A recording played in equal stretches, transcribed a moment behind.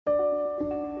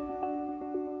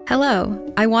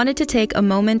Hello, I wanted to take a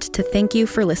moment to thank you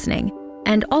for listening,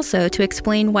 and also to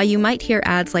explain why you might hear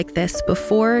ads like this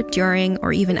before, during,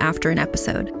 or even after an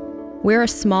episode. We're a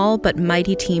small but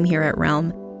mighty team here at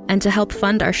Realm, and to help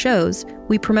fund our shows,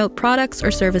 we promote products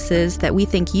or services that we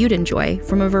think you'd enjoy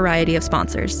from a variety of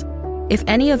sponsors. If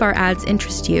any of our ads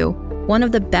interest you, one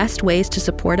of the best ways to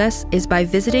support us is by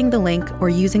visiting the link or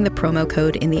using the promo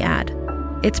code in the ad.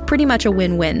 It's pretty much a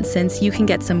win-win since you can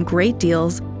get some great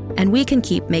deals and we can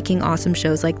keep making awesome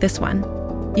shows like this one.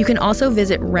 You can also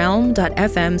visit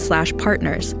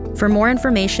realm.fm/partners for more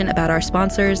information about our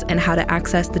sponsors and how to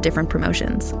access the different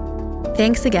promotions.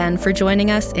 Thanks again for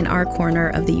joining us in our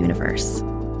corner of the universe.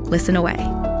 Listen away.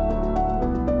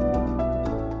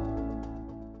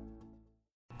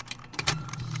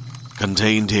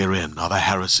 Contained herein are the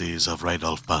heresies of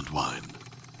Radolf Burntwine,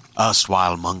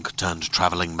 erstwhile monk turned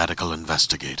traveling medical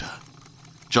investigator.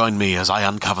 Join me as I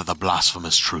uncover the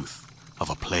blasphemous truth of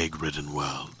a plague-ridden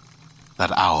world,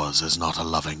 that ours is not a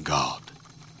loving God,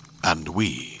 and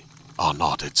we are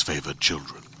not its favored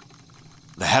children.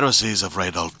 The Heresies of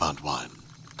Radolf Burntwine,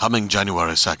 coming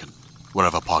January 2nd,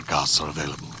 wherever podcasts are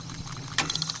available.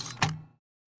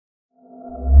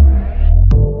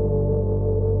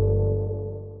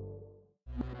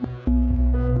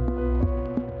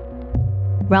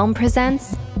 Realm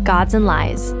presents Gods and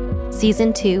Lies,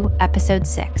 Season 2, Episode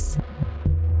 6.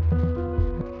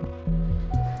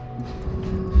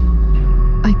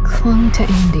 I clung to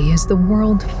Andy as the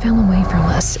world fell away from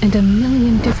us and a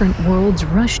million different worlds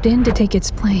rushed in to take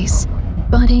its place,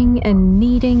 butting and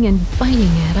kneading and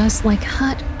biting at us like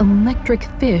hot, electric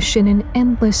fish in an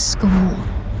endless school.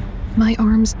 My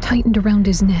arms tightened around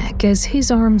his neck as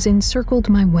his arms encircled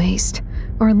my waist,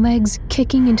 our legs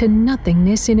kicking into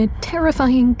nothingness in a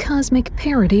terrifying cosmic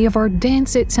parody of our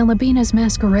dance at Celebina's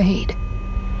masquerade.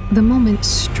 The moment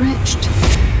stretched,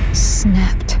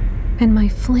 snapped, and my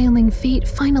flailing feet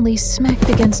finally smacked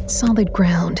against solid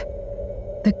ground.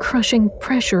 The crushing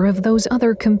pressure of those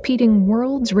other competing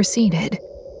worlds receded.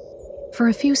 For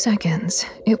a few seconds,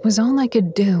 it was all I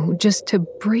could do just to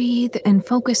breathe and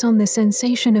focus on the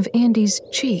sensation of Andy's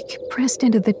cheek pressed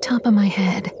into the top of my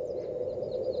head.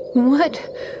 "What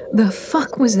the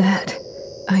fuck was that?"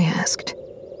 I asked.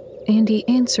 Andy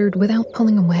answered without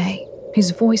pulling away,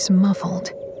 his voice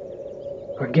muffled.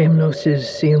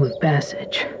 Forgetfulness' seal of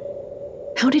passage.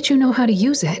 "How did you know how to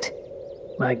use it?"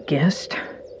 I guessed.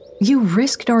 "You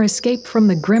risked our escape from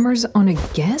the Grimmers on a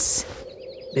guess?"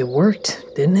 It worked,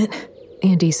 didn't it?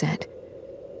 Andy said.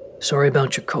 Sorry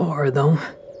about your car, though.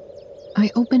 I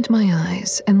opened my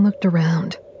eyes and looked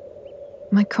around.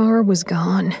 My car was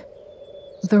gone.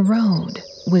 The road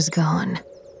was gone.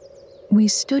 We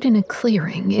stood in a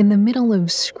clearing in the middle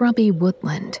of scrubby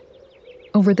woodland.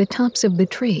 Over the tops of the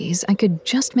trees, I could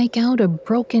just make out a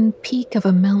broken peak of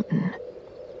a mountain.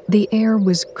 The air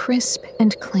was crisp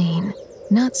and clean,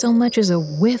 not so much as a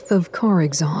whiff of car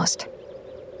exhaust.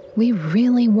 We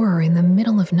really were in the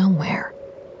middle of nowhere.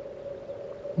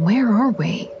 "Where are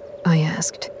we?" I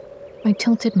asked. I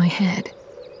tilted my head.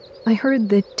 I heard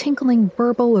the tinkling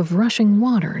burble of rushing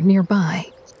water nearby,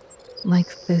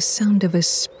 like the sound of a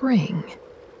spring.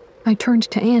 I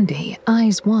turned to Andy,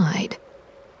 eyes wide.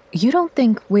 "You don't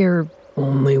think we're—"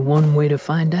 Only one way to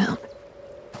find out.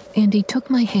 Andy took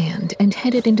my hand and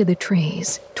headed into the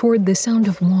trees, toward the sound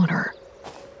of water.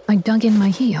 I dug in my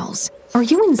heels. "Are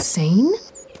you insane?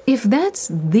 If that's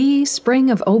the Spring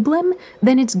of Oblim,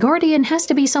 then its guardian has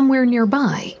to be somewhere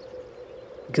nearby."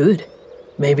 Good.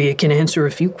 Maybe it can answer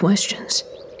a few questions,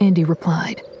 Andy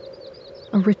replied.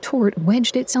 A retort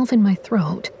wedged itself in my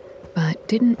throat, but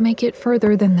didn't make it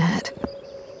further than that.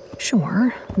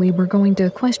 Sure, we were going to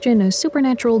question a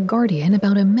supernatural guardian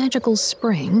about a magical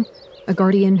spring, a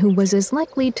guardian who was as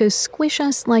likely to squish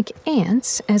us like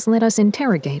ants as let us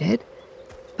interrogate it,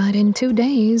 but in 2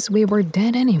 days we were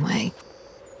dead anyway.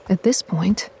 At this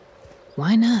point,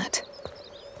 why not?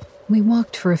 We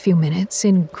walked for a few minutes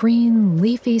in green,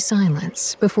 leafy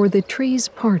silence before the trees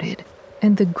parted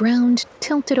and the ground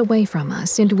tilted away from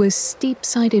us into a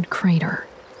steep-sided crater.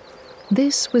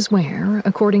 This was where,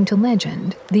 according to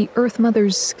legend, the Earth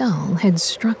Mother's skull had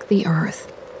struck the Earth.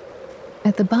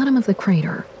 At the bottom of the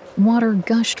crater, water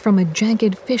gushed from a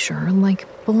jagged fissure like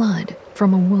blood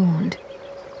from a wound.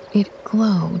 It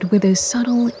glowed with a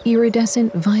subtle,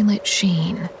 iridescent violet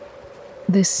sheen.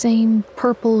 The same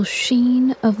purple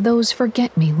sheen of those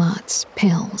forget-me-lots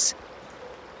pills.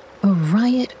 A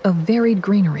riot of varied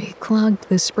greenery clogged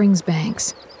the spring's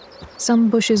banks. Some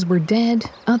bushes were dead,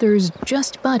 others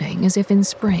just budding as if in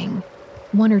spring.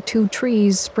 1 or 2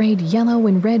 trees sprayed yellow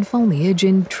and red foliage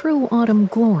in true autumn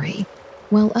glory.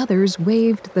 while others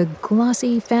waved the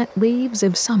glossy, fat leaves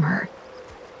of summer.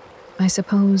 I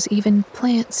suppose even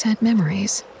plants had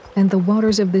memories, and the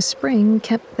waters of the spring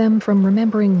kept them from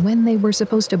remembering when they were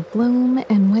supposed to bloom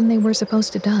and when they were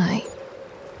supposed to die.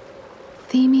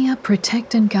 Themia,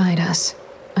 protect and guide us,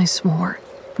 I swore.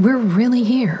 We're really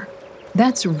here.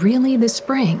 That's really the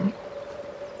spring.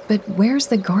 But where's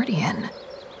the guardian?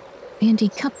 Andy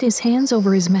cupped his hands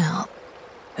over his mouth.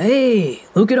 Hey,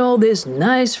 look at all this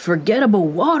nice, forgettable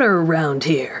water around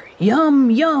here. Yum,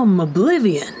 yum,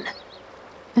 oblivion.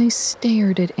 I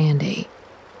stared at Andy.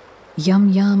 Yum,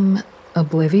 yum,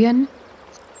 oblivion?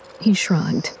 He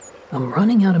shrugged. I'm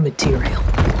running out of material.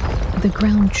 The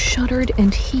ground shuddered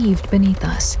and heaved beneath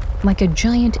us, like a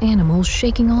giant animal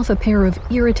shaking off a pair of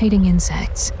irritating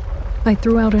insects. I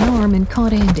threw out an arm and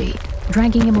caught Andy,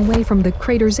 dragging him away from the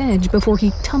crater's edge before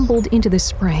he tumbled into the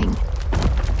spring.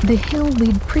 The hill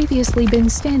we'd previously been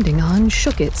standing on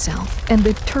shook itself, and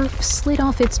the turf slid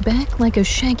off its back like a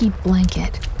shaggy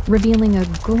blanket, revealing a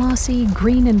glossy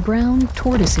green and brown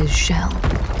tortoise's shell.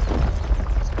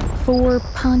 4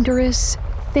 ponderous,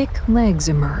 thick legs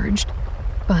emerged,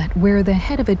 but where the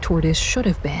head of a tortoise should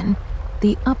have been,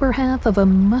 the upper half of a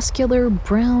muscular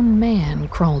brown man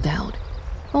crawled out,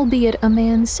 albeit a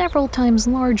man several times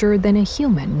larger than a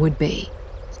human would be.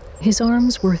 His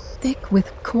arms were thick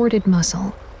with corded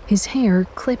muscle, his hair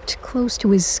clipped close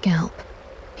to his scalp.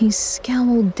 He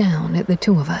scowled down at the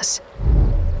two of us.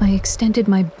 I extended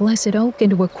my blessed oak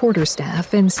into a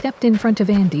quarterstaff and stepped in front of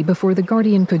Andy before the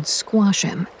guardian could squash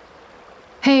him.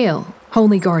 Hail,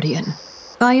 holy guardian.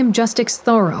 I am Justix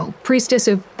Thoro, priestess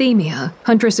of Themia,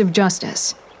 huntress of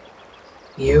justice.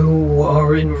 You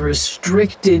are in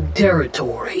restricted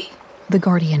territory, the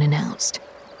guardian announced.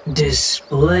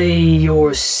 Display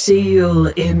your seal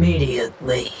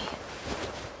immediately.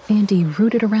 Andy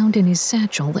rooted around in his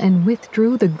satchel and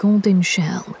withdrew the golden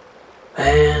shell.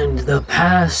 And the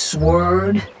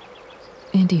password?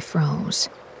 Andy froze.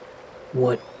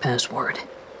 What password?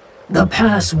 The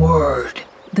password.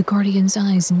 The guardian's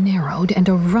eyes narrowed and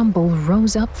a rumble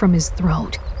rose up from his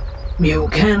throat. You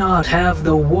cannot have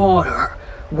the water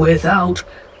without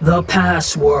the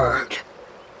password.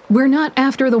 We're not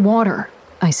after the water,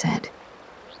 I said.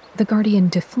 The guardian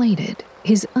deflated,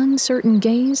 his uncertain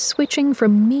gaze switching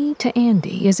from me to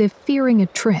Andy as if fearing a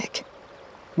trick.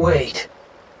 Wait.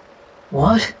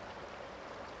 What?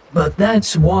 But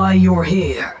that's why you're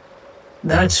here.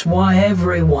 That's why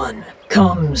everyone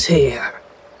comes here.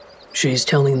 She's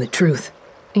telling the truth,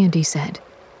 Andy said.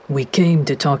 We came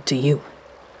to talk to you.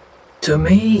 To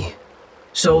me?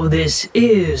 So this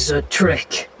is a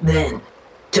trick, then,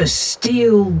 to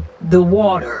steal the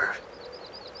water.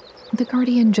 The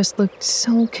guardian just looked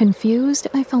so confused,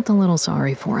 I felt a little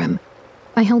sorry for him.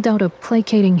 I held out a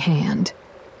placating hand.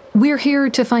 We're here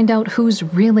to find out who's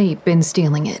really been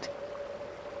stealing it.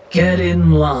 Get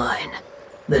in line.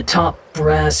 The top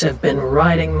brass have been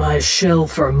riding my shell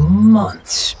for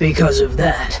months because of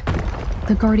that.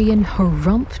 The guardian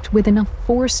harumphed with enough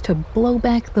force to blow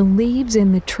back the leaves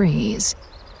in the trees.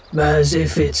 As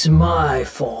if it's my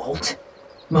fault.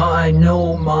 I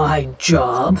know my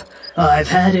job. I've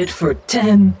had it for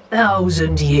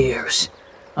 10,000 years.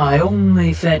 I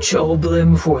only fetch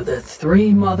Oblim for the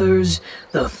 3 mothers,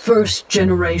 the first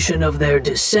generation of their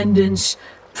descendants,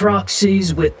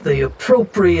 proxies with the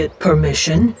appropriate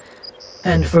permission,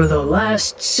 and for the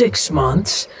last 6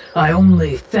 months, I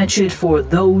only fetch it for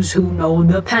those who know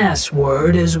the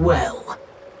password as well.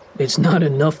 It's not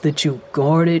enough that you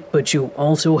guard it, but you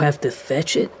also have to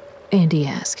fetch it? Andy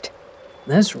asked.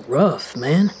 That's rough,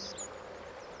 man.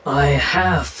 I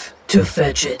have to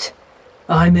fetch it.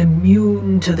 I'm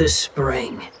immune to the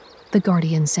spring, the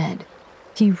guardian said.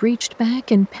 He reached back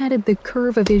and patted the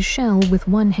curve of his shell with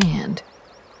one hand.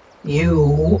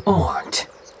 You aren't.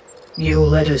 You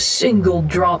let a single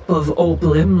drop of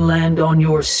Oblim land on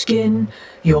your skin,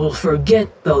 you'll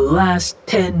forget the last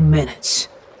 10 minutes.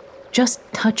 Just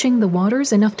touching the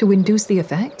water's enough to induce the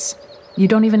effects? You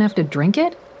don't even have to drink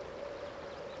it?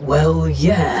 Well,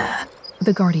 yeah,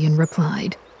 the guardian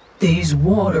replied. These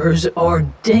waters are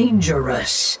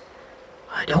dangerous.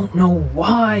 I don't know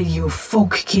why you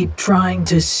folk keep trying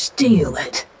to steal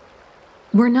it.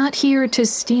 We're not here to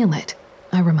steal it,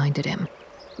 I reminded him.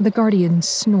 The guardian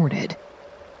snorted.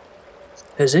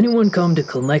 Has anyone come to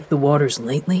collect the waters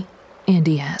lately?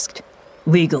 Andy asked.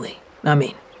 Legally, I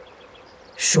mean.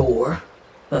 Sure,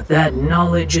 but that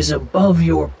knowledge is above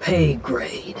your pay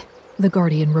grade, the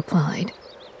guardian replied.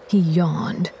 He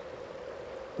yawned.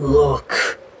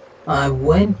 Look, I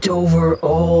went over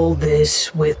all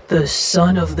this with the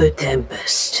Son of the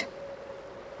Tempest.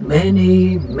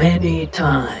 Many, many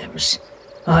times.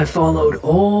 I followed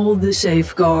all the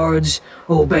safeguards,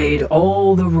 obeyed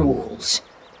all the rules.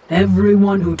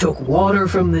 Everyone who took water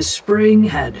from the spring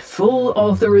had full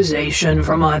authorization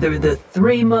from either the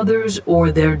Three Mothers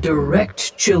or their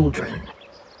direct children.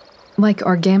 Like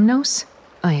Argamnos?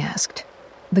 I asked.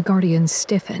 The Guardian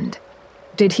stiffened.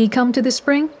 Did he come to the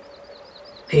spring?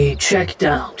 He checked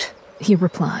out, he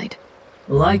replied.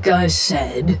 Like I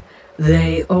said,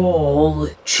 they all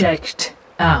checked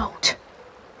out.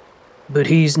 But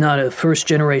he's not a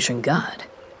first-generation god,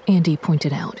 Andy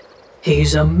pointed out.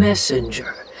 He's a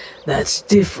messenger. That's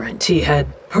different. He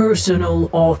had personal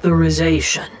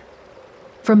authorization.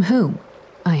 From whom?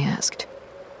 I asked.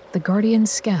 The Guardian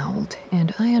scowled,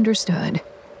 and I understood.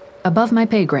 Above my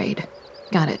pay grade.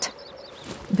 Got it.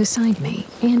 Beside me,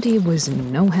 Andy was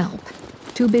no help.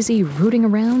 Too busy rooting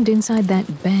around inside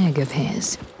that bag of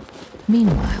his.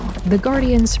 Meanwhile, the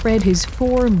Guardian spread his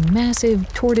 4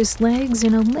 massive tortoise legs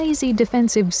in a lazy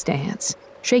defensive stance,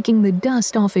 shaking the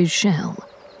dust off his shell.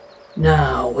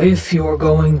 Now, if you're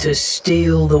going to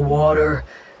steal the water,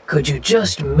 could you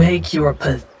just make your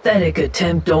pathetic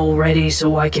attempt already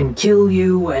so I can kill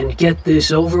you and get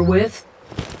this over with?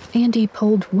 Andy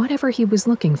pulled whatever he was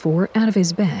looking for out of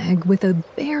his bag with a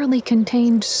barely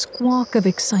contained squawk of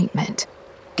excitement.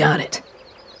 Got it.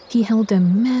 He held a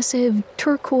massive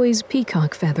turquoise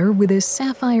peacock feather with a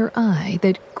sapphire eye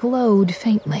that glowed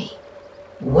faintly.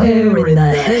 Where in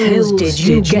the hell did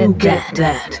you get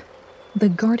that? The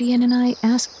Guardian and I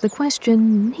asked the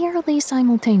question nearly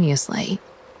simultaneously.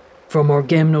 From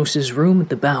Argamnos' room at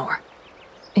the Bower,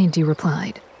 Andy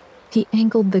replied. He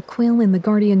angled the quill in the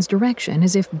Guardian's direction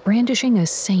as if brandishing a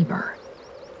saber.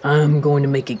 I'm going to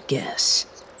make a guess.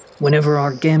 Whenever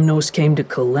Argamnos came to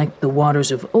collect the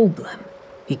waters of Oblem,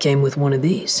 he came with one of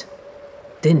these,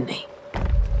 didn't he?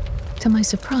 To my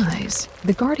surprise,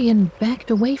 the Guardian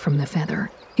backed away from the feather,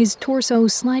 his torso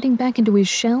sliding back into his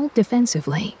shell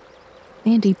defensively.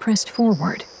 Andy pressed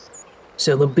forward.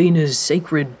 Celebina's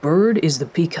sacred bird is the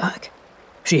peacock.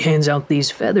 She hands out these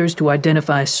feathers to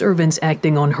identify servants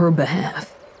acting on her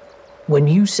behalf. When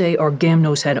you say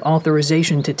Argamnos had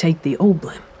authorization to take the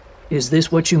Oblem, is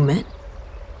this what you meant?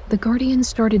 The Guardian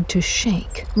started to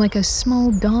shake, like a small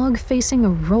dog facing a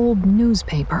rolled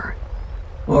newspaper.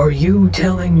 Are you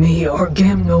telling me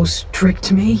Argamnos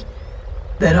tricked me?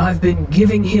 That I've been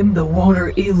giving him the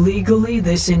water illegally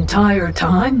this entire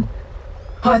time?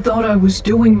 I thought I was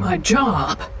doing my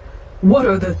job. What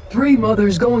are the Three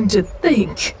Mothers going to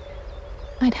think?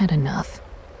 I'd had enough.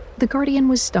 The Guardian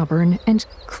was stubborn and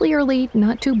clearly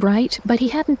not too bright, but he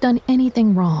hadn't done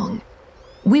anything wrong.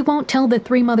 We won't tell the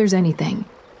Three Mothers anything.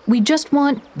 We just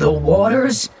want... The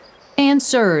waters?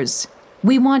 Answers.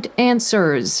 We want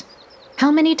answers.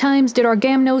 How many times did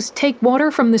Argamnos take water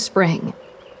from the spring?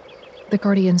 The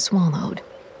Guardian swallowed.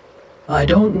 I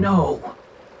don't know.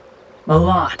 A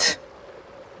lot.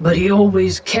 But he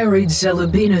always carried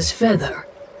Celebina's feather.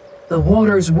 The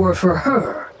waters were for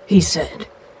her, he said.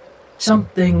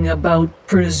 Something about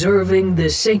preserving the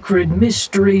sacred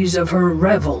mysteries of her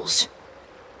revels.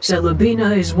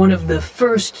 Celebina is one of the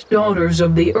first daughters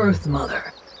of the Earth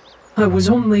Mother. I was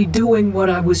only doing what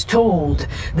I was told.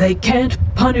 They can't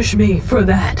punish me for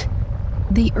that.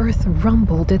 The earth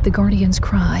rumbled at the Guardian's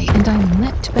cry, and I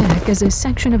leapt back as a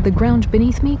section of the ground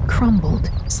beneath me crumbled,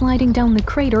 sliding down the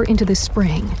crater into the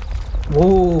spring.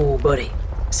 Whoa, buddy,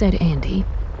 said Andy,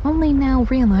 only now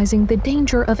realizing the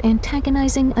danger of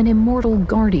antagonizing an immortal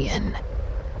Guardian.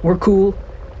 We're cool.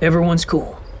 Everyone's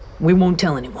cool. We won't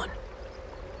tell anyone.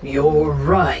 You're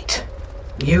right.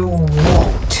 You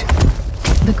won't.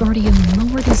 The Guardian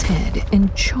lowered his head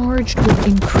and charged with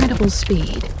incredible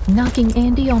speed, knocking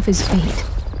Andy off his feet.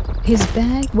 His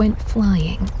bag went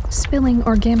flying, spilling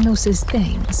Argamnos'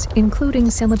 things, including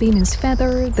Celebina's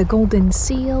feather, the golden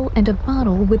seal, and a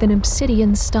bottle with an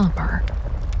obsidian stopper.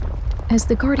 As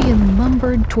the Guardian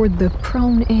lumbered toward the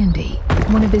prone Andy,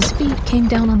 one of his feet came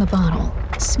down on the bottle,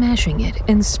 smashing it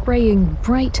and spraying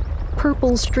bright,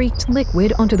 purple-streaked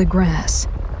liquid onto the grass.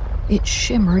 It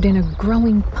shimmered in a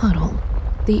growing puddle,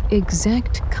 the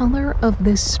exact color of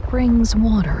the spring's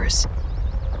waters.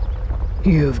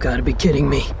 You've got to be kidding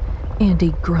me.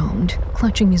 Andy groaned,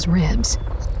 clutching his ribs.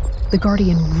 The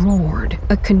Guardian roared,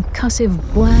 a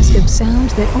concussive blast of sound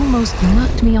that almost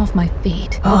knocked me off my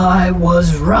feet. I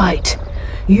was right.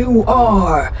 You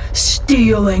are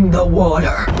stealing the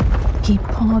water. He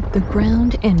pawed the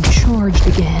ground and charged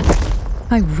again.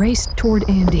 I raced toward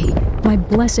Andy, my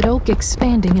blessed oak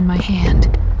expanding in my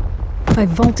hand. I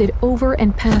vaulted over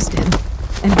and past him,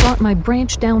 and brought my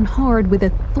branch down hard with a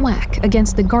thwack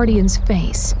against the Guardian's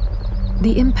face.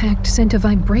 The impact sent a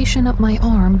vibration up my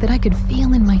arm that I could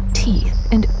feel in my teeth,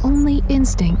 and only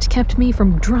instinct kept me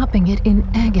from dropping it in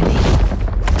agony.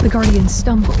 The Guardian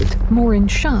stumbled, more in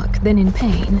shock than in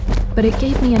pain, but it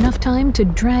gave me enough time to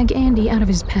drag Andy out of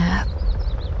his path.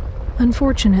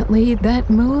 Unfortunately,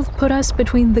 that move put us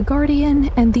between the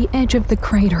Guardian and the edge of the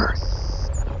crater.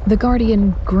 The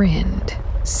Guardian grinned,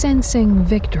 sensing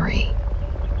victory.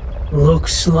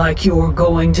 Looks like you're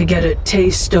going to get a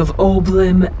taste of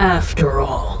Oblim after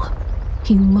all.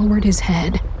 He lowered his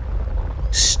head.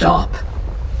 Stop.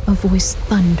 A voice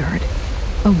thundered.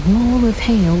 A wall of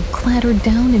hail clattered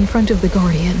down in front of the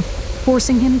Guardian,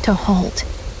 forcing him to halt.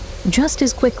 Just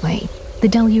as quickly, the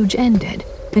deluge ended,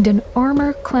 and an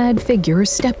armor-clad figure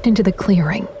stepped into the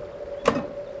clearing.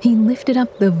 He lifted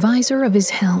up the visor of his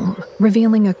helm,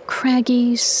 revealing a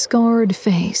craggy, scarred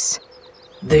face.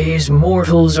 These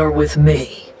mortals are with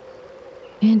me.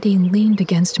 Andy leaned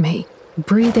against me,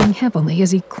 breathing heavily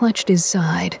as he clutched his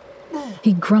side.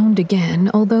 He groaned again,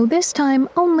 although this time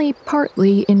only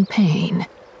partly in pain.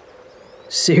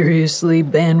 Seriously,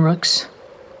 Banrux?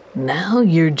 Now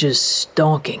you're just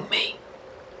stalking me.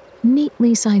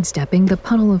 Neatly sidestepping the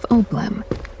puddle of Oblim,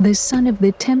 the son of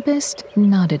the Tempest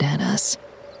nodded at us.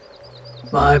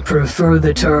 I prefer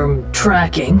the term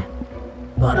tracking,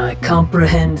 but I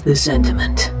comprehend the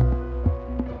sentiment.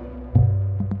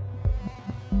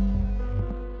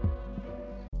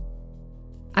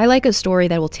 I like a story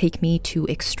that will take me to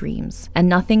extremes, and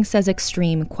nothing says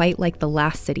extreme quite like The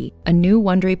Last City, a new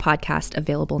Wondery podcast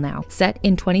available now. Set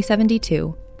in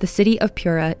 2072, the city of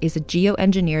Pura is a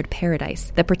geoengineered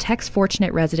paradise that protects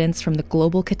fortunate residents from the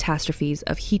global catastrophes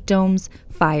of heat domes,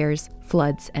 fires,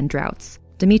 floods, and droughts.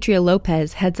 Demetria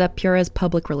Lopez heads up Pura's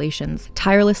public relations,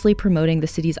 tirelessly promoting the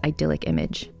city's idyllic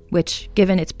image, which,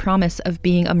 given its promise of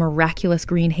being a miraculous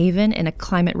green haven in a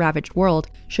climate-ravaged world,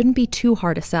 shouldn't be too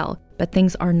hard to sell. But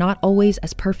things are not always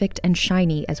as perfect and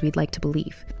shiny as we'd like to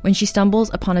believe. When she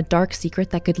stumbles upon a dark secret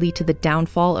that could lead to the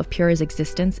downfall of Pura's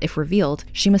existence if revealed,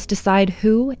 she must decide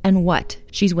who and what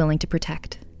she's willing to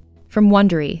protect. From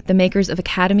Wondery, the makers of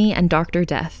Academy and Dr.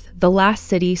 Death, The Last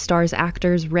City stars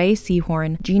actors Ray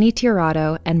Seahorn, Jeannie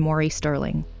Tirado, and Maury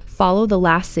Sterling. Follow The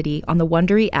Last City on the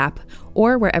Wondery app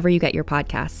or wherever you get your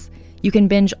podcasts. You can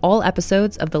binge all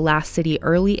episodes of The Last City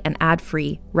early and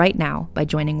ad-free right now by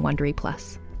joining Wondery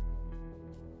Plus.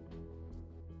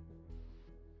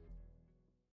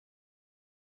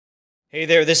 Hey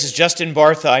there, this is Justin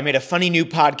Bartha. I made a funny new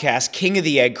podcast, King of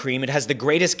the Egg Cream. It has the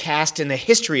greatest cast in the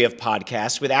history of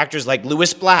podcasts with actors like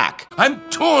Louis Black. I'm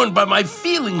torn by my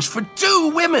feelings for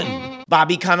two women.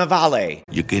 Bobby Cannavale.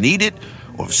 You can eat it,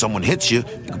 or if someone hits you,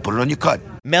 you can put it on your cut.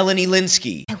 Melanie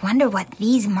Linsky. I wonder what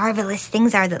these marvelous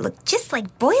things are that look just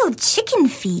like boiled chicken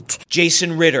feet.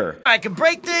 Jason Ritter. I can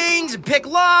break things and pick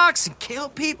locks and kill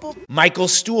people. Michael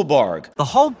Stuhlbarg. The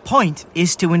whole point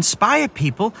is to inspire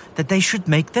people that they should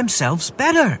make themselves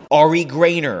better. Ari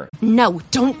Grainer. No,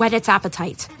 don't whet its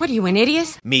appetite. What are you, an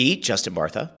idiot? Me, Justin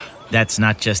Bartha. That's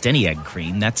not just any egg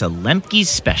cream, that's a Lemke's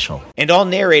special. And all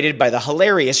narrated by the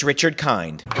hilarious Richard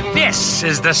Kind. This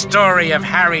is the story of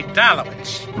Harry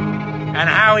Dalowitz and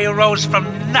how he rose from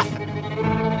nothing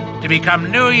to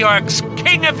become New York's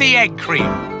King of the Egg Cream.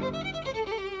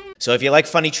 So if you like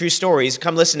funny true stories,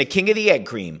 come listen to King of the Egg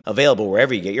Cream, available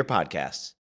wherever you get your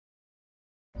podcasts.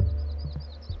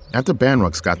 After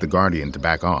Banrux got the Guardian to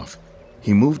back off,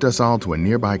 he moved us all to a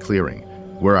nearby clearing,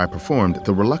 where I performed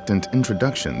the reluctant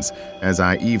introductions as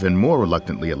I even more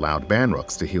reluctantly allowed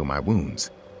Banrux to heal my wounds.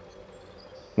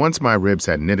 Once my ribs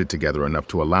had knitted together enough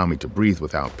to allow me to breathe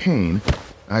without pain,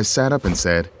 I sat up and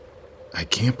said, "I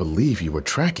can't believe you were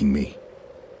tracking me."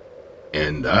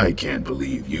 "And I can't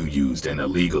believe you used an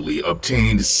illegally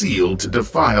obtained seal to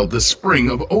defile the Spring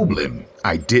of Oblim."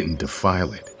 "I didn't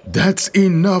defile it." "That's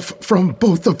enough from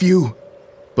both of you."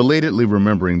 Belatedly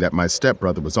remembering that my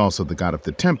stepbrother was also the god of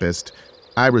the Tempest,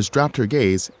 Iris dropped her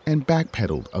gaze and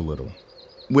backpedaled a little.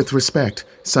 "With respect,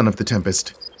 son of the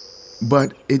Tempest.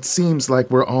 But it seems like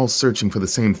we're all searching for the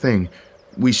same thing.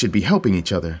 We should be helping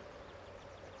each other."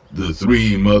 "The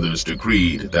three mothers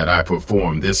decreed that I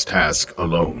perform this task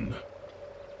alone."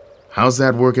 "How's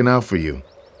that working out for you?"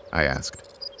 I asked.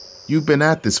 "You've been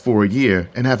at this for a year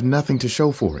and have nothing to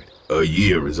show for it." "A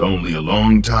year is only a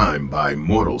long time by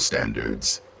mortal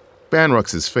standards."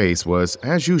 Banrux's face was,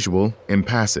 as usual,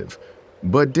 impassive.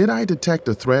 But did I detect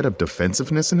a thread of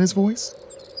defensiveness in his voice?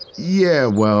 "Yeah,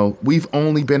 well, we've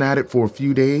only been at it for a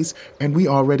few days, and we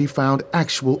already found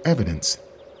actual evidence."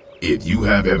 "If you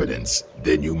have evidence,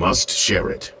 then you must share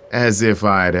it." As if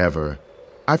I'd ever.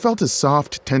 I felt a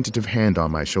soft, tentative hand on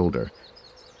my shoulder.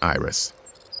 "Iris.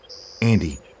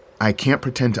 Andy, I can't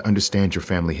pretend to understand your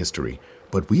family history,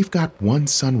 but we've got one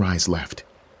sunrise left.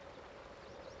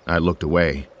 I looked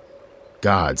away.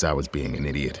 Gods, I was being an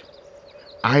idiot.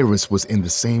 Iris was in the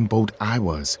same boat I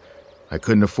was. I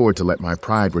couldn't afford to let my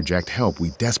pride reject help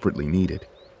we desperately needed.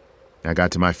 I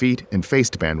got to my feet and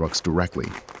faced Banrux directly.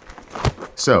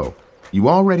 So, you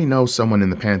already know someone in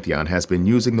the Pantheon has been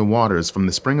using the waters from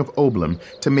the Spring of Oblem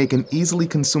to make an easily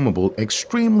consumable,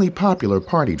 extremely popular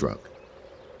party drug.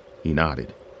 He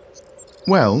nodded.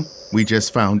 Well, we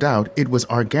just found out it was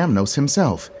Argamnos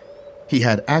himself. He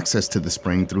had access to the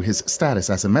spring through his status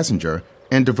as a messenger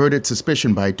and diverted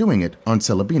suspicion by doing it on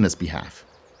Celebina's behalf.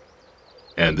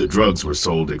 And the drugs were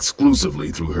sold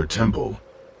exclusively through her temple.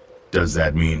 Does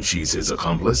that mean she's his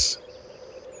accomplice?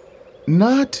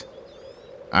 Not.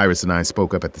 Iris and I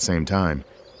spoke up at the same time.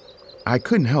 I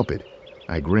couldn't help it.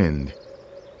 I grinned.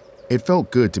 It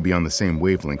felt good to be on the same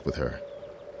wavelength with her.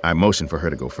 I motioned for her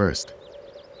to go first.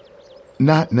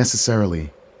 Not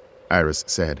necessarily, Iris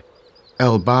said.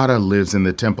 Elbada lives in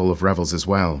the Temple of Revels as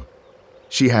well.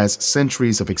 She has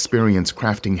centuries of experience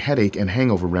crafting headache and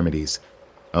hangover remedies,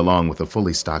 along with a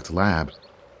fully stocked lab.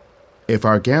 If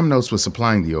Argamnos was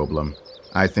supplying the Oblem,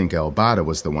 I think Elbada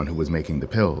was the one who was making the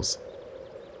pills.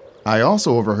 I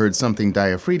also overheard something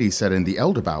Diaphriti said in the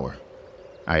Elder Bower,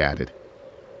 I added.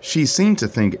 She seemed to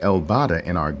think Elbada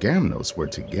and Argamnos were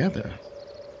together.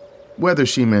 Whether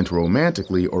she meant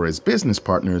romantically or as business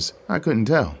partners, I couldn't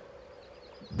tell.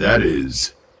 That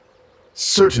is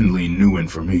certainly new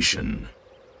information,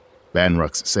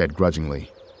 Banrux said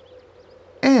grudgingly.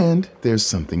 And there's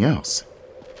something else.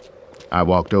 I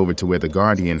walked over to where the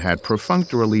Guardian had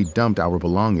perfunctorily dumped our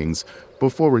belongings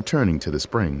before returning to the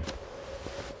spring.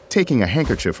 Taking a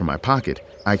handkerchief from my pocket,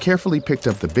 I carefully picked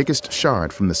up the biggest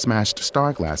shard from the smashed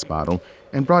Starglass bottle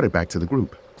and brought it back to the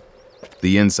group.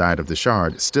 The inside of the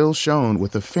shard still shone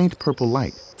with a faint purple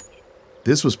light.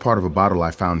 This was part of a bottle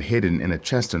I found hidden in a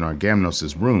chest in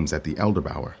Argamnos' rooms at the Elder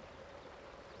Bower.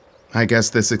 I guess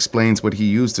this explains what he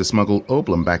used to smuggle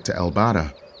Oblem back to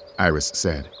Elbada, Iris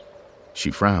said.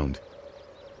 She frowned.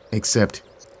 Except,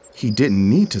 he didn't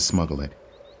need to smuggle it.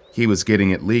 He was getting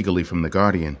it legally from the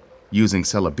Guardian, using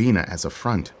Celebina as a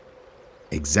front.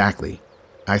 Exactly.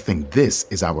 I think this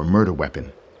is our murder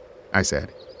weapon, I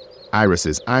said.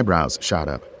 Iris's eyebrows shot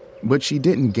up, but she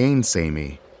didn't gainsay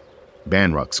me.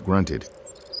 Banrux grunted.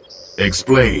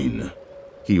 Explain,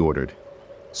 he ordered.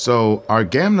 So,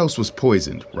 Argamnos was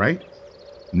poisoned, right?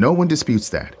 No one disputes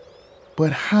that.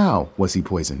 But how was he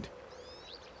poisoned?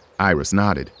 Iris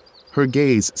nodded, her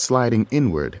gaze sliding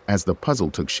inward as the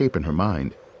puzzle took shape in her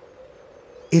mind.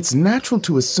 It's natural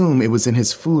to assume it was in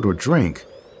his food or drink,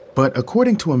 but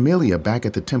according to Amelia back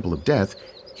at the Temple of Death,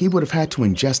 he would have had to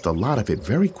ingest a lot of it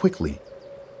very quickly.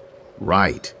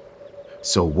 Right.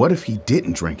 So what if he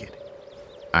didn't drink it?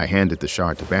 I handed the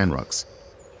shard to Banrux.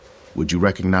 Would you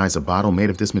recognize a bottle made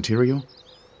of this material?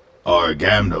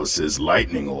 Argamnos'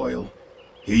 lightning oil.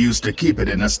 He used to keep it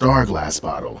in a Starglass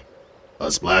bottle.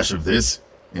 A splash of this,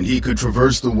 and he could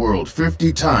traverse the world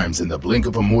 50 times in the blink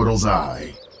of a mortal's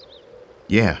eye.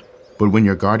 Yeah, but when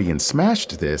your Guardian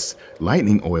smashed this,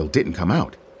 lightning oil didn't come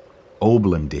out.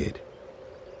 Oblem did.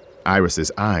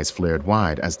 Iris's eyes flared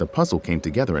wide as the puzzle came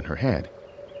together in her head.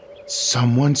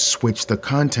 Someone switched the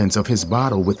contents of his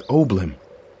bottle with Oblem.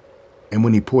 And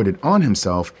when he poured it on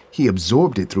himself, he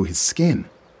absorbed it through his skin.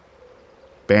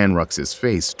 Banrux's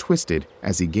face twisted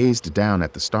as he gazed down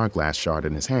at the Starglass shard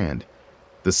in his hand.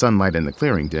 The sunlight in the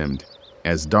clearing dimmed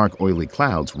as dark, oily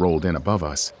clouds rolled in above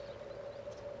us.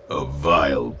 A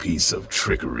vile piece of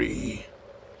trickery.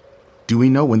 Do we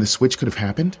know when the switch could have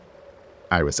happened?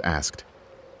 Iris asked.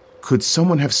 Could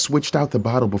someone have switched out the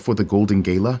bottle before the Golden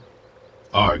Gala?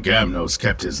 Argamnos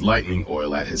kept his lightning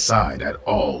oil at his side at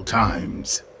all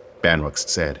times, Banrux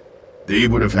said. They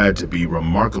would have had to be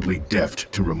remarkably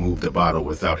deft to remove the bottle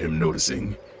without him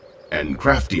noticing, and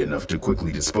crafty enough to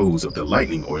quickly dispose of the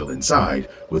lightning oil inside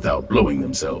without blowing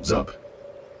themselves up.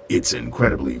 It's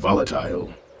incredibly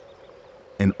volatile.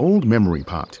 An old memory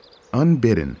popped,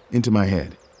 unbidden, into my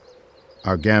head.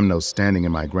 Argamnos standing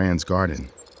in my Grand's garden,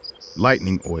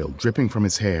 lightning oil dripping from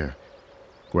his hair,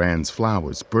 Grand's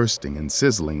flowers bursting and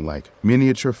sizzling like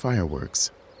miniature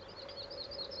fireworks.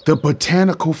 The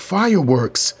botanical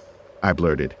fireworks, I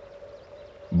blurted.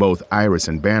 Both Iris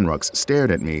and Banrux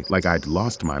stared at me like I'd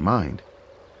lost my mind.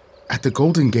 At the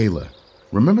Golden Gala,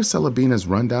 remember Celebina's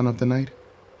rundown of the night?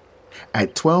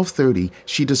 At 12:30,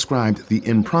 she described the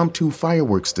impromptu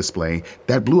fireworks display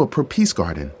that blew up her peace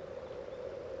garden.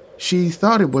 She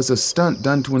thought it was a stunt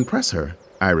done to impress her,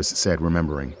 Iris said,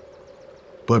 remembering.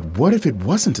 But what if it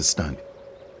wasn't a stunt?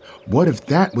 What if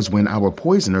that was when our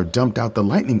poisoner dumped out the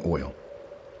lightning oil?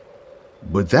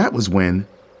 But that was when...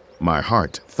 My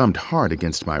heart thumped hard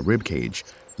against my ribcage,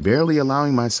 barely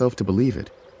allowing myself to believe it.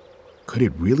 Could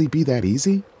it really be that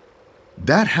easy?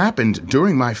 That happened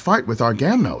during my fight with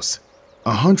Argamnos.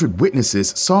 100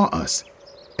 witnesses saw us.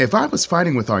 If I was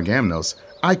fighting with Argamnos,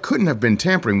 I couldn't have been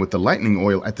tampering with the lightning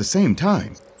oil at the same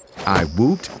time. I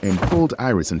whooped and pulled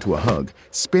Iris into a hug,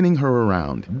 spinning her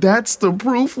around. That's the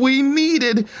proof we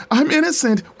needed! I'm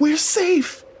innocent! We're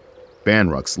safe!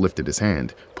 Banrux lifted his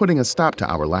hand, putting a stop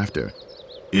to our laughter.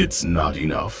 It's not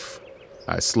enough.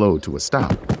 I slowed to a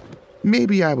stop.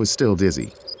 Maybe I was still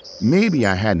dizzy. Maybe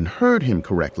I hadn't heard him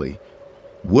correctly.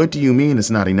 What do you mean it's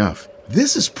not enough?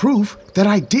 This is proof that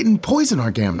I didn't poison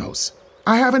Argamnos.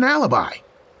 I have an alibi.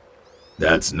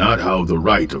 That's not how the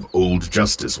right of old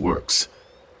justice works.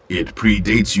 It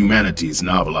predates humanity's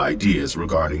novel ideas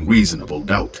regarding reasonable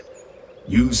doubt.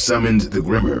 You summoned the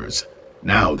Grimmers.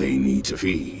 Now they need to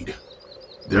feed.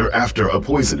 They're after a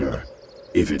poisoner.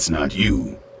 If it's not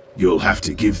you, you'll have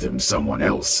to give them someone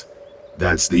else.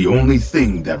 That's the only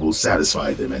thing that will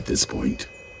satisfy them at this point.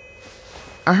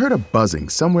 I heard a buzzing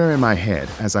somewhere in my head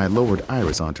as I lowered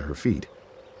Iris onto her feet.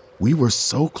 We were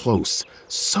so close,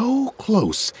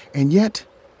 and yet...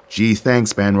 Gee,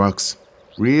 thanks, Banrux.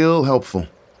 Real helpful.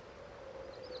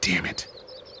 Damn it,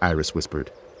 Iris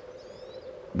whispered.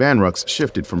 Banrux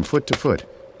shifted from foot to foot.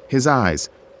 His eyes,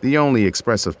 the only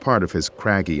expressive part of his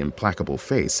craggy, implacable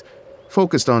face,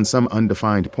 focused on some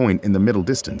undefined point in the middle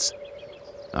distance.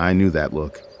 I knew that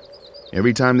look.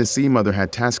 Every time the Sea Mother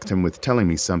had tasked him with telling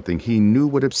me something he knew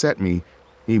would upset me,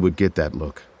 he would get that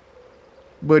look.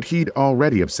 But he'd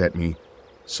already upset me,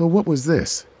 so what was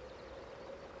this?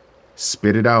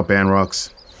 Spit it out,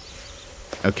 Banrux.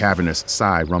 A cavernous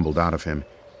sigh rumbled out of him,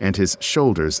 and his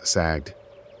shoulders sagged.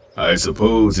 I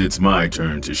suppose it's my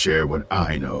turn to share what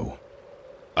I know.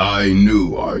 I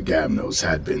knew Argamnos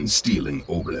had been stealing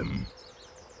Oblem.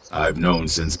 I've known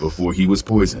since before he was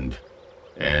poisoned,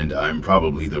 and I'm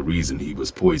probably the reason he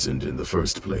was poisoned in the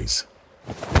first place.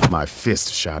 My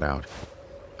fist shot out.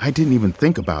 I didn't even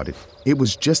think about it. It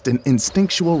was just an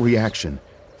instinctual reaction.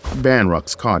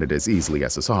 Banrux caught it as easily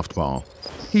as a softball.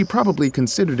 He probably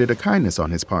considered it a kindness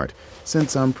on his part,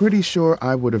 since I'm pretty sure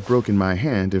I would have broken my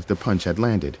hand if the punch had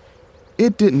landed.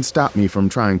 It didn't stop me from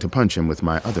trying to punch him with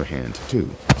my other hand, too.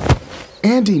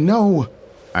 Andy, no,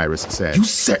 Iris said. You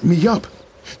set me up!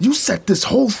 You set this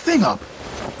whole thing up!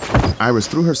 Iris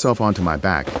threw herself onto my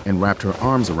back and wrapped her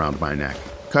arms around my neck,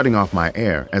 cutting off my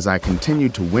air as I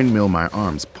continued to windmill my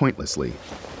arms pointlessly.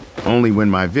 Only when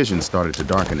my vision started to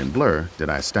darken and blur did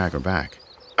I stagger back.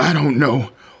 I don't know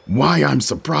why I'm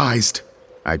surprised,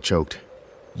 I choked.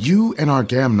 You and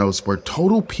Argamnos were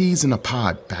total peas in a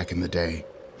pod back in the day.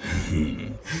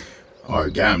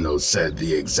 Argamnos said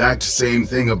the exact same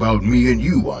thing about me and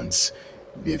you once,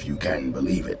 if you can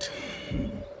believe it.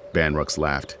 Banrux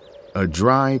laughed. A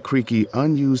dry, creaky,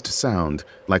 unused sound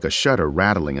like a shutter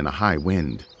rattling in a high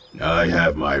wind. I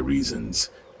have my reasons,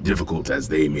 difficult as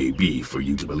they may be for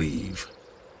you to believe.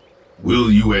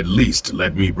 Will you at least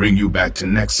let me bring you back to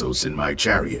Nexos in my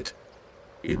chariot?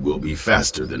 It will be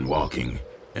faster than walking,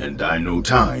 and I know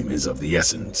time is of the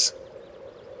essence.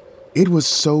 It was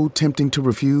so tempting to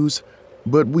refuse,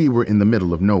 but we were in the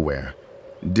middle of nowhere.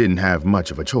 Didn't have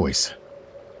much of a choice.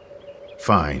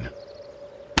 Fine.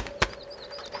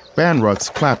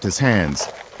 Banrux clapped his hands,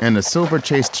 and a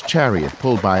silver-chased chariot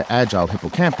pulled by agile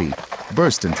hippocampi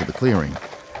burst into the clearing.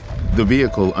 The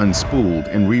vehicle unspooled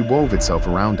and rewove itself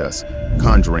around us,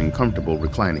 conjuring comfortable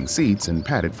reclining seats and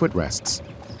padded footrests.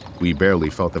 We barely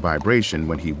felt the vibration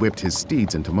when he whipped his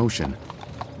steeds into motion.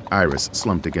 Iris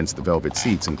slumped against the velvet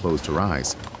seats and closed her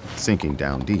eyes, sinking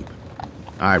down deep.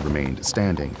 I remained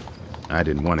standing. I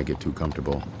didn't want to get too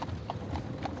comfortable.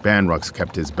 Banrux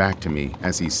kept his back to me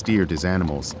as he steered his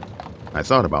animals. I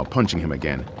thought about punching him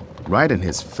again, right in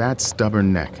his fat,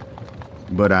 stubborn neck.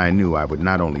 But I knew I would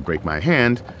not only break my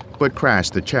hand, but crash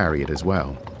the chariot as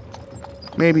well.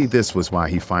 Maybe this was why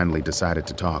he finally decided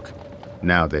to talk,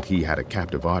 now that he had a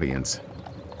captive audience.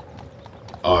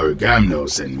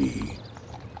 Argamnos and me,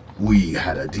 we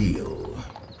had a deal.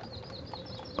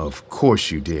 Of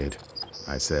course you did,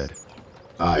 I said.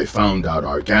 I found out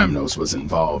Argamnos was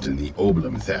involved in the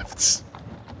Oblem thefts.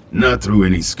 Not through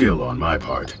any skill on my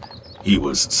part. He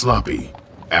was sloppy,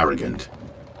 arrogant.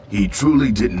 He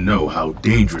truly didn't know how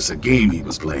dangerous a game he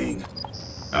was playing.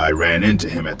 I ran into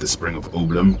him at the Spring of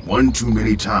Oblem one too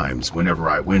many times whenever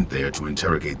I went there to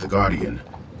interrogate the Guardian,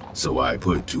 so I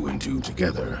put two and two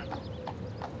together.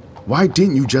 Why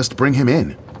didn't you just bring him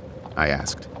in? I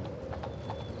asked.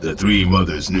 The three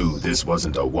mothers knew this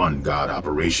wasn't a one-god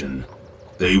operation.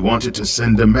 They wanted to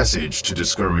send a message to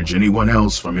discourage anyone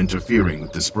else from interfering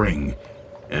with the Spring,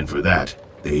 and for that,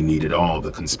 They needed all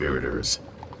the conspirators,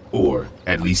 or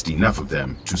at least enough of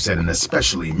them to set an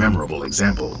especially memorable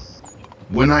example.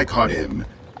 When I caught him,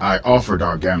 I offered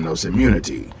Argamnos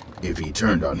immunity if he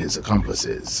turned on his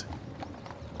accomplices.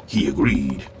 He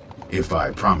agreed if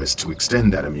I promised to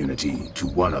extend that immunity to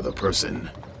one other person.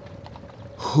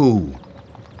 Who?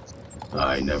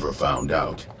 I never found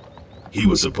out. He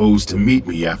was supposed to meet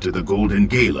me after the Golden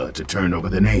Gala to turn over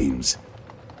the names.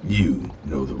 You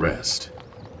know the rest.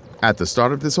 At the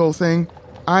start of this whole thing,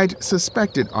 I'd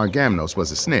suspected Argamnos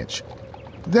was a snitch.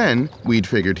 Then we'd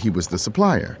figured he was the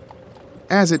supplier.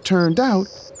 As it turned out,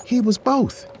 he was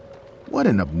both. What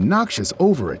an obnoxious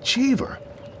overachiever.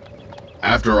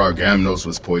 After Argamnos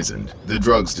was poisoned, the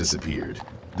drugs disappeared.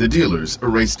 The dealers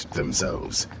erased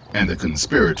themselves, and the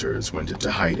conspirators went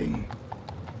into hiding.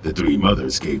 The three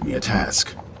mothers gave me a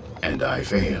task, and I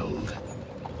failed.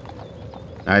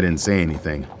 I didn't say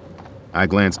anything. I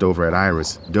glanced over at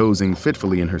Iris, dozing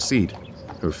fitfully in her seat,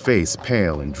 her face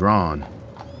pale and drawn.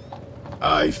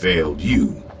 I failed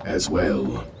you as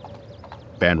well,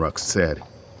 Banrux said.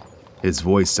 His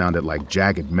voice sounded like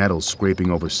jagged metal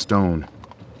scraping over stone.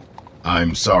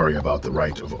 I'm sorry about the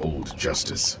right of old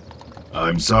justice.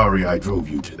 I'm sorry I drove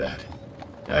you to that.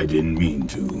 I didn't mean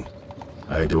to.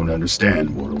 I don't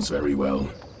understand mortals very well,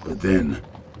 but then,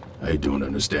 I don't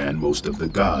understand most of the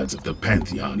gods of the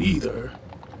Pantheon either.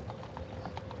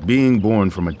 Being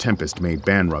born from a tempest made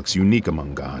Banrux unique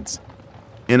among gods.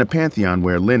 In a pantheon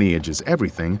where lineage is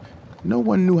everything, no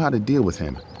one knew how to deal with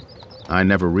him. I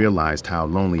never realized how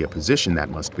lonely a position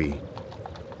that must be.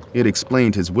 It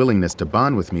explained his willingness to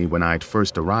bond with me when I'd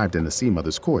first arrived in the Sea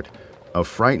Mother's court, a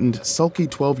frightened, sulky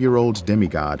 12-year-old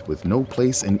demigod with no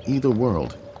place in either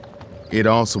world. It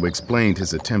also explained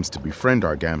his attempts to befriend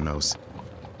Argamnos,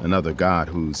 another god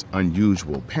whose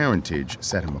unusual parentage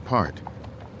set him apart.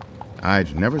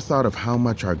 I'd never thought of how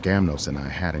much Argamnos and I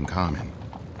had in common.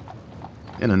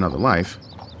 In another life,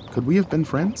 could we have been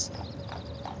friends?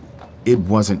 It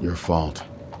wasn't your fault,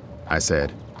 I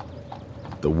said.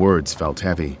 The words felt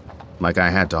heavy, like I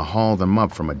had to haul them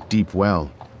up from a deep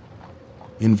well.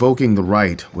 Invoking the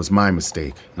right was my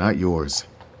mistake, not yours.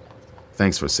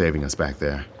 Thanks for saving us back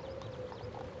there.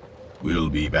 We'll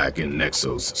be back in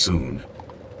Nexos soon.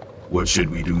 What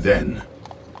should we do then?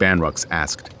 Banrux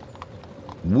asked.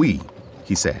 We,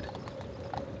 he said.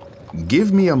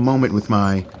 Give me a moment with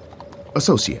my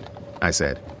associate, I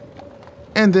said.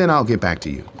 And then I'll get back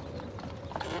to you.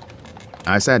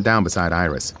 I sat down beside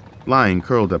Iris, lying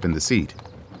curled up in the seat.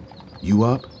 You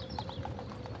up?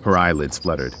 Her eyelids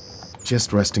fluttered.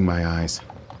 Just resting my eyes.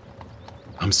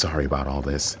 I'm sorry about all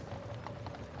this.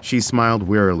 She smiled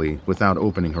wearily without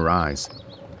opening her eyes.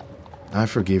 I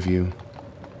forgive you.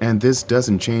 And this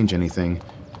doesn't change anything.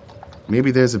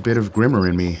 Maybe there's a bit of grimmer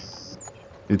in me.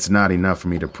 It's not enough for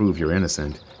me to prove you're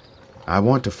innocent. I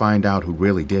want to find out who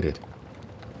really did it.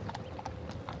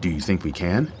 Do you think we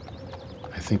can?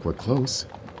 I think we're close.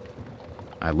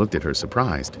 I looked at her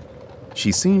surprised.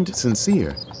 She seemed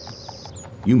sincere.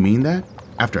 You mean that?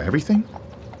 After everything?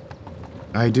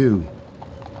 I do.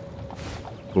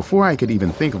 Before I could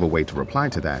even think of a way to reply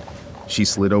to that, she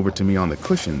slid over to me on the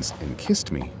cushions and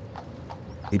kissed me.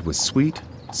 It was sweet,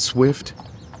 swift,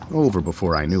 over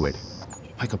before I knew it,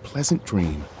 like a pleasant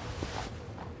dream.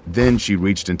 Then she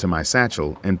reached into my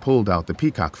satchel and pulled out the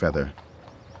peacock feather.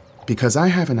 Because I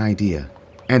have an idea,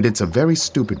 and it's a very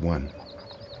stupid one.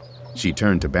 She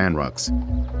turned to Banrux.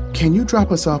 Can you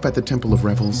drop us off at the Temple of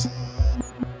Revels?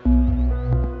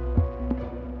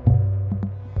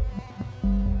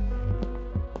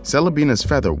 Celebina's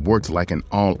feather worked like an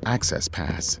all-access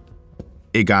pass.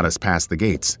 It got us past the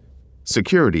gates.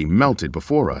 Security melted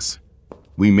before us.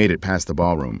 We made it past the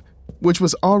ballroom, which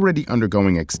was already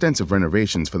undergoing extensive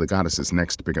renovations for the goddess's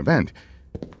next big event,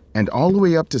 and all the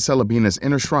way up to Celebina's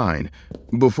inner shrine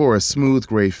before a smooth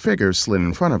gray figure slid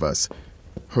in front of us,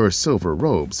 her silver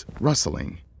robes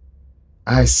rustling.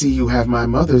 I see you have my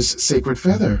mother's sacred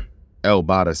feather,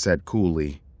 Elbada said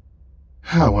coolly.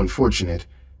 How unfortunate.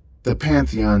 The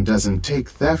Pantheon doesn't take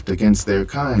theft against their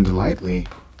kind lightly.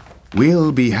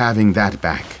 We'll be having that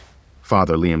back,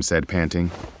 Father Liam said,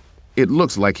 panting. It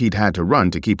looks like he'd had to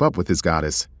run to keep up with his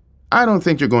goddess. I don't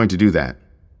think you're going to do that,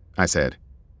 I said.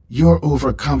 Your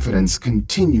overconfidence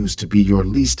continues to be your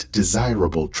least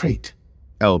desirable trait,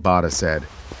 Elbada said.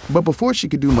 But before she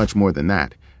could do much more than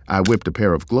that, I whipped a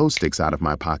pair of glow sticks out of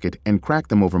my pocket and cracked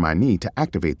them over my knee to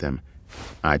activate them.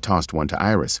 I tossed one to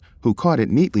Iris, who caught it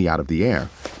neatly out of the air,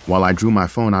 while I drew my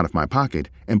phone out of my pocket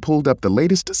and pulled up the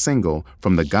latest single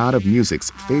from the god of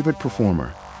music's favorite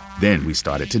performer. Then we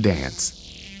started to dance.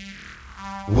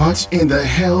 What in the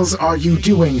hells are you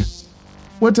doing?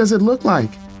 What does it look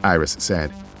like? Iris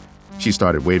said. She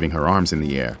started waving her arms in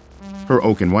the air, her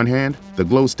oak in one hand, the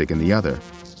glow stick in the other.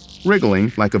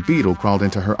 Wriggling like a beetle crawled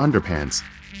into her underpants.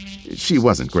 She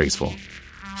wasn't graceful.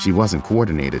 She wasn't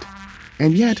coordinated.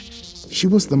 And yet, she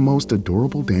was the most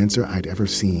adorable dancer I'd ever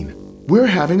seen. "We're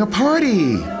having a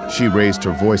party!" She raised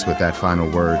her voice with that final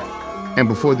word. And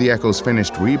before the echoes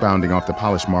finished rebounding off the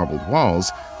polished marbled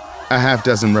walls, a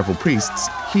half-dozen revel priests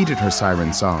heeded her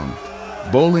siren song,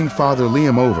 bowling Father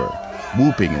Liam over,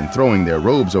 whooping and throwing their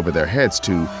robes over their heads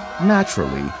to,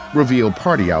 naturally, reveal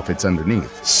party outfits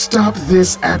underneath. "Stop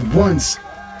this at once!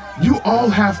 You all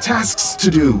have tasks to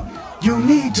do! You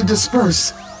need to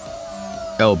disperse!"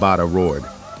 El-Bada roared.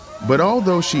 But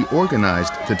although she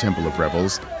organized the Temple of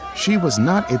Revels, she was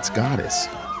not its goddess.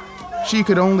 She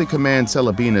could only command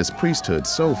Celebina's priesthood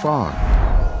so far.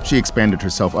 She expanded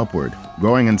herself upward,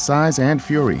 growing in size and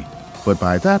fury. But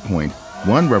by that point,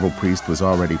 one revel priest was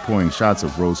already pouring shots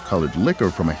of rose-colored liquor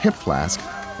from a hip flask,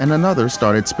 and another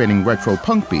started spinning retro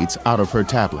punk beats out of her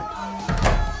tablet.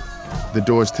 The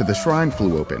doors to the shrine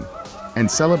flew open, and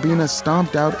Celebina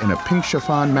stomped out in a pink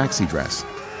chiffon maxi dress.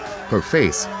 Her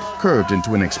face curved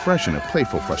into an expression of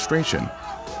playful frustration.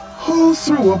 "Who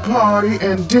threw a party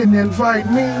and didn't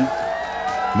invite me?"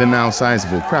 The now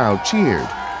sizable crowd cheered,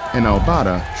 and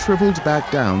El-Bada shriveled back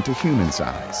down to human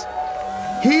size.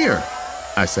 "Here,"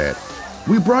 I said.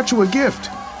 "We brought you a gift."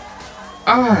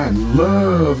 "I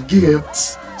love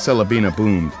gifts," Celebina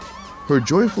boomed. Her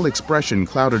joyful expression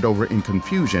clouded over in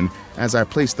confusion as I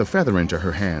placed the feather into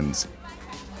her hands.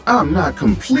 "I'm not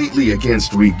completely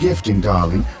against regifting,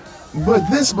 darling, but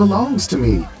this belongs to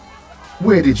me.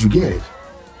 Where did you get it?"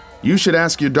 "You should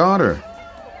ask your daughter,"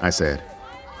 I said.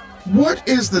 "What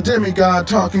is the demigod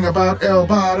talking about,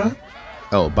 El-Bada?"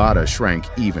 El-Bada shrank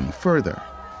even further.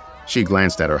 She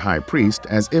glanced at her high priest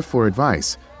as if for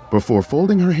advice, before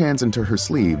folding her hands into her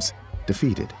sleeves,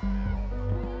 defeated.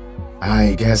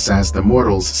 "I guess as the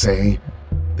mortals say,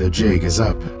 the jig is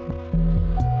up."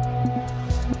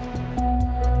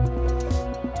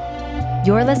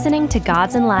 You're listening to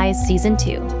Gods and Lies Season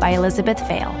 2 by Elizabeth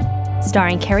Vale,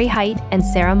 starring Carrie Height and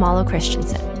Sarah Malo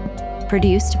Christensen.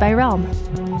 Produced by Realm,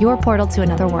 your portal to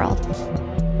another world.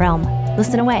 Realm,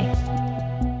 listen away.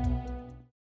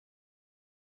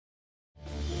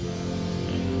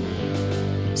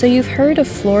 So you've heard of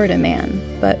Florida Man,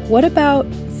 but what about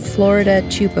Florida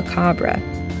Chupacabra?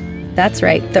 That's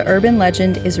right, the urban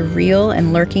legend is real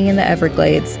and lurking in the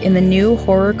Everglades in the new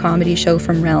horror comedy show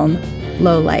from Realm,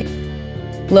 Low Life.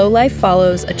 Low Life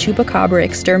follows a chupacabra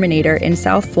exterminator in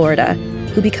South Florida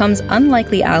who becomes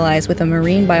unlikely allies with a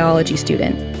marine biology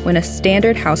student when a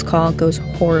standard house call goes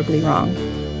horribly wrong.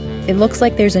 It looks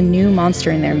like there's a new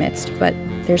monster in their midst, but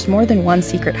there's more than one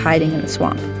secret hiding in the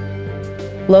swamp.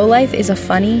 Low Life is a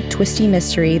funny, twisty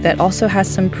mystery that also has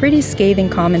some pretty scathing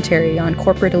commentary on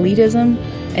corporate elitism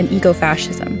and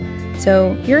eco-fascism.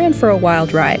 So you're in for a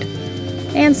wild ride.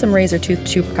 And some razor-toothed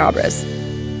chupacabras.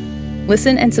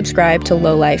 Listen and subscribe to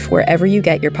Low Life wherever you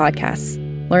get your podcasts.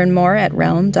 Learn more at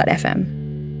realm.fm.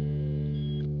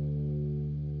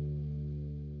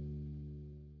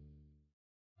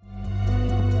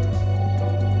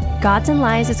 Gods and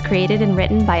Lies is created and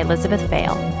written by Elizabeth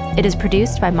Vale. It is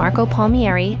produced by Marco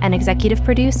Palmieri and executive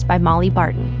produced by Molly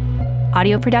Barton.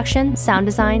 Audio production, sound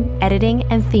design, editing,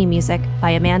 and theme music by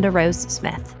Amanda Rose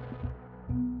Smith.